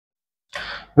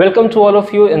Welcome to all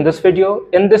of you in this video.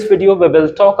 In this video, we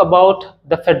will talk about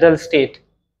the federal state.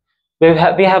 We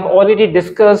have already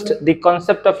discussed the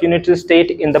concept of unitary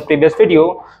state in the previous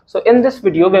video. So in this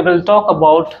video, we will talk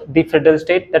about the federal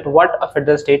state, that what a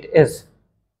federal state is.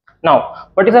 Now,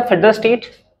 what is a federal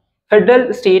state?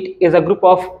 Federal state is a group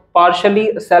of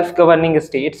partially self-governing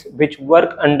states which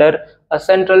work under a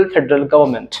central federal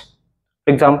government.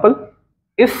 For example,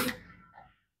 if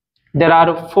there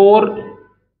are four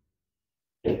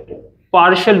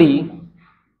partially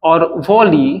or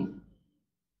wholly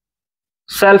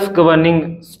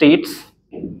self-governing states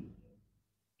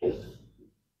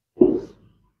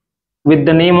with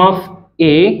the name of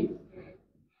A,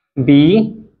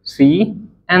 B, C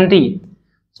and D.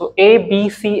 So A, B,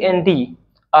 C and D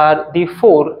are the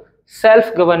four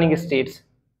self-governing states,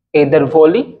 either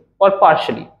wholly or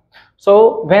partially.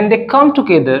 So when they come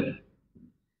together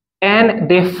and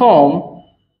they form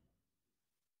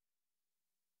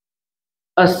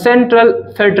a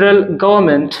central federal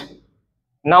government,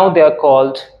 now they are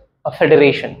called a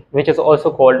federation, which is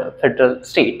also called a federal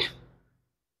state.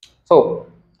 So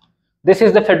this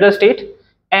is the federal state,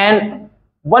 and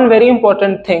one very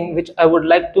important thing which I would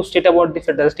like to state about the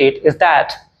federal state is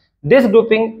that this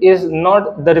grouping is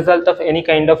not the result of any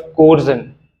kind of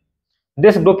coercion.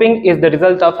 This grouping is the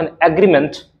result of an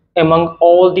agreement among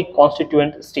all the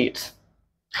constituent states.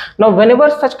 Now whenever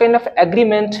such kind of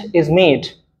agreement is made,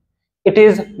 it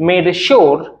is made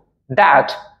sure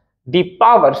that the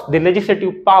powers, the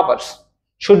legislative powers,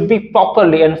 should be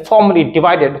properly and formally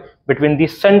divided between the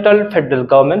central federal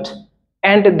government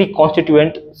and the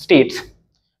constituent states.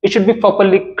 It should be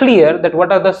properly clear that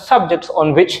what are the subjects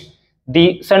on which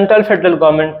the central federal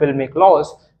government will make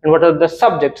laws and what are the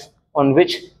subjects on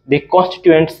which the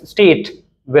constituent state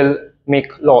will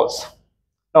make laws.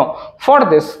 Now, for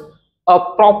this, a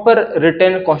proper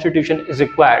written constitution is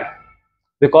required,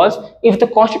 because if the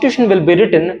constitution will be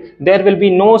written, there will be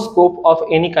no scope of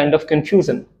any kind of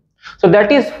confusion. So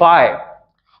that is why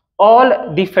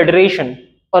all the federation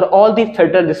or all the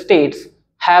federal states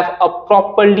have a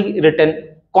properly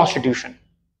written constitution.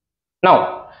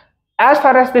 Now, as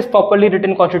far as this properly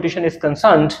written constitution is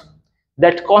concerned,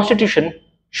 that constitution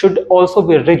should also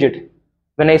be rigid.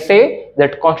 When I say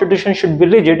that constitution should be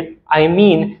rigid, I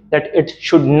mean that it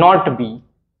should not be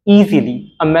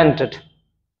easily amended.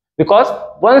 Because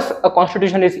once a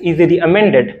constitution is easily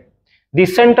amended, the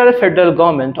central federal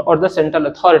government or the central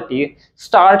authority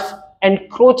starts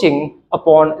encroaching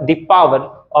upon the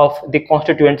power of the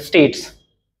constituent states.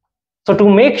 So to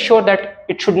make sure that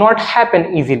it should not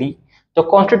happen easily, the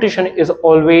constitution is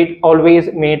always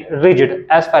made rigid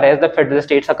as far as the federal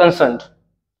states are concerned.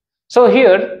 So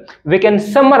here we can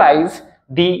summarize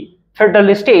the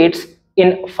federal states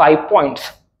in 5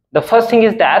 points. The first thing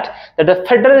is that the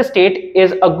federal state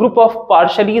is a group of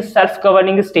partially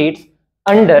self-governing states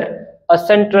under a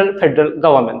central federal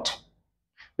government.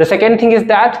 The second thing is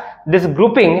that this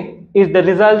grouping is the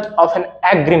result of an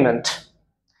agreement.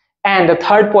 And the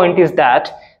third point is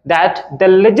that the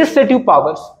legislative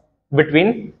powers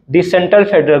between the central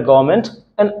federal government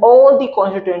and all the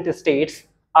constituent states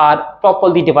are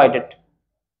properly divided.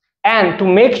 And to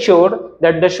make sure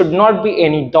that there should not be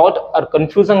any doubt or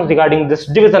confusion regarding this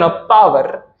division of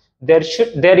power,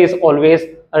 there is always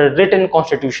a written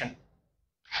constitution.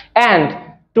 And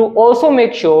to also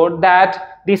make sure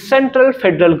that the central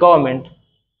federal government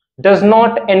does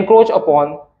not encroach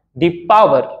upon the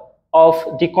power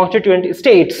of the constituent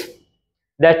states,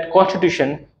 that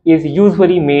constitution is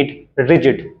usually made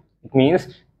rigid. It means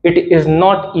it is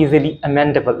not easily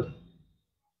amendable.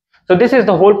 So this is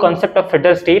the whole concept of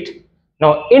federal state.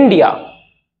 Now India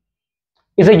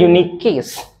is a unique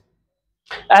case.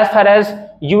 As far as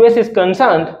US is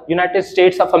concerned, United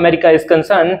States of America is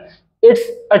concerned, it's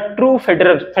a true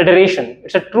federation,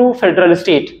 it's a true federal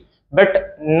state,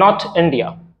 but not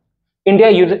India. India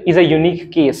is a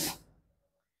unique case.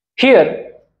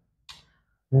 Here,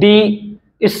 the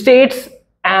states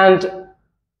and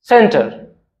center,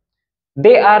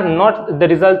 they are not the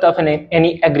result of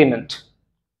any agreement.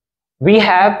 We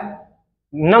have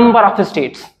number of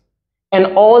states,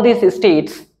 and all these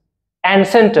states and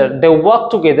center, they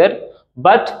work together,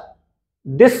 but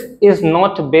this is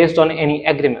not based on any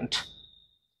agreement.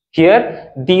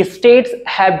 Here, the states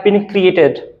have been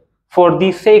created for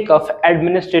the sake of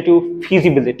administrative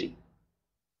feasibility.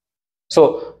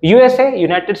 So USA,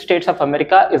 United States of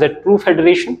America, is a true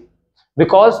federation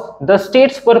because the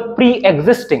states were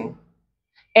pre-existing,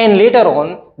 and later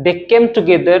on they came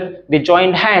together, they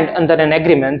joined hand under an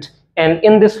agreement, and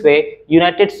in this way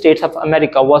United States of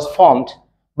America was formed.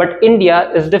 But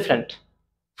India is different.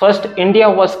 First, India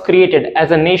was created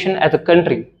as a nation, as a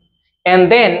country,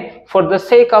 And then for the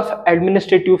sake of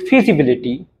administrative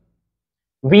feasibility,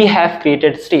 we have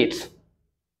created states.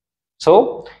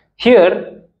 So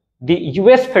here the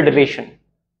US Federation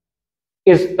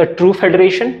is a true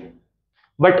federation,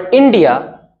 but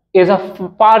India is a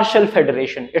partial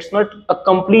federation. It's not a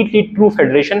completely true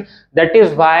federation. That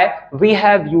is why we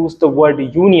have used the word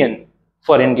union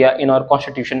for India in our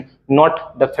constitution,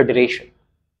 not the federation.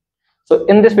 So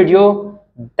in this video,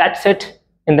 that's it.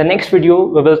 In the next video,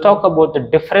 we will talk about the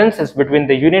differences between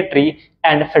the unitary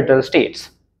and federal states.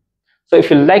 So if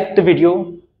you like the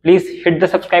video, please hit the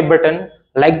subscribe button,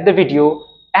 like the video,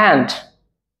 and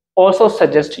also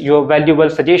suggest your valuable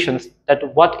suggestions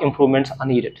that what improvements are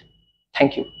needed.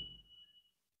 Thank you.